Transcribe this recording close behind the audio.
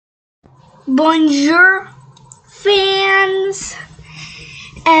Bonjour, fans,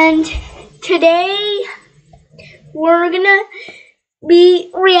 and today we're gonna be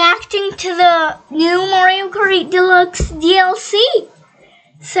reacting to the new Mario Kart 8 Deluxe DLC.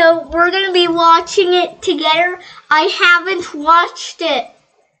 So we're gonna be watching it together. I haven't watched it.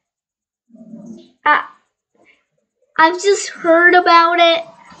 I've just heard about it,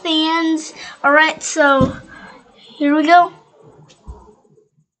 fans. Alright, so here we go.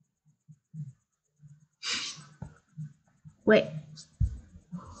 Wait.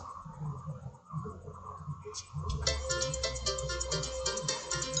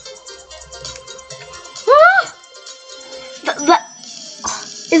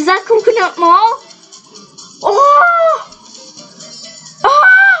 Is that Coconut Mall? Oh!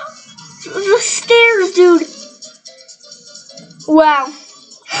 Oh! The stairs, dude. Wow.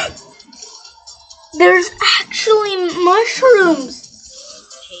 There's actually mushrooms.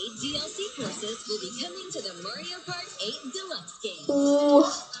 Paid DLC courses will be coming to the Mario Kart 8 Deluxe game. Ooh.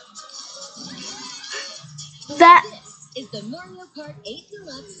 That This is the Mario Kart 8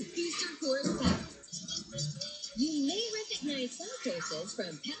 Deluxe Booster Course Pack. You may recognize some courses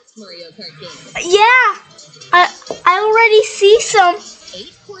from past Mario Kart games. yeah. I already see some.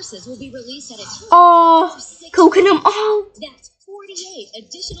 8 courses will be released at a time. Oh, Coconut Mall. That's 48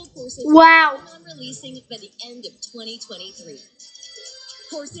 additional courses Wow. on releasing by the end of 2023.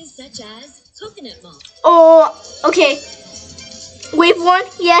 Courses such as Coconut Mall. Oh, okay. Wave 1,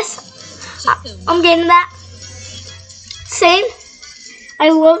 yes. I'm getting that. Same. I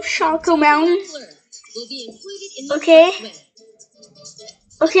love Choco Mountain. Will be included in the Okay.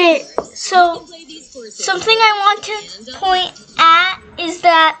 Okay, so play these courses. something I want to point at is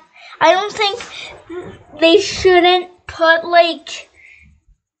that I don't think they shouldn't put like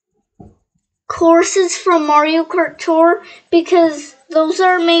courses from Mario Kart Tour, because those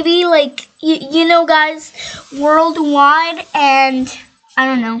are maybe like you know guys, worldwide, and I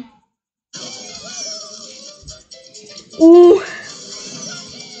don't know. Ooh.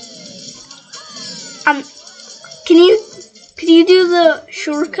 Can you do the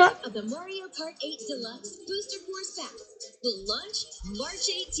shortcut? Of the Mario Kart 8 Deluxe Booster Course Pack will launch March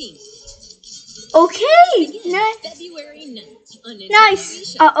 18th. Okay, nice. February 9th on Nintendo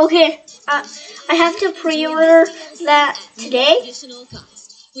Nice. Okay. I have to pre-order that today. Additional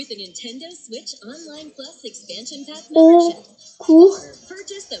cost with the Nintendo Switch Online Plus expansion pack Oh, membership. cool. Or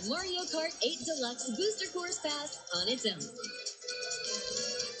purchase the Mario Kart 8 Deluxe Booster Course Pass on its own.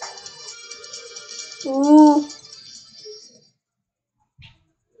 Ooh.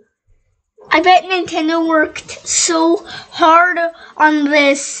 I bet Nintendo worked so hard on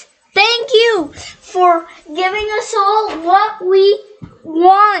this. Thank you for giving us all what we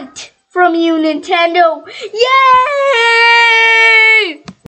want from you, Nintendo. Yay!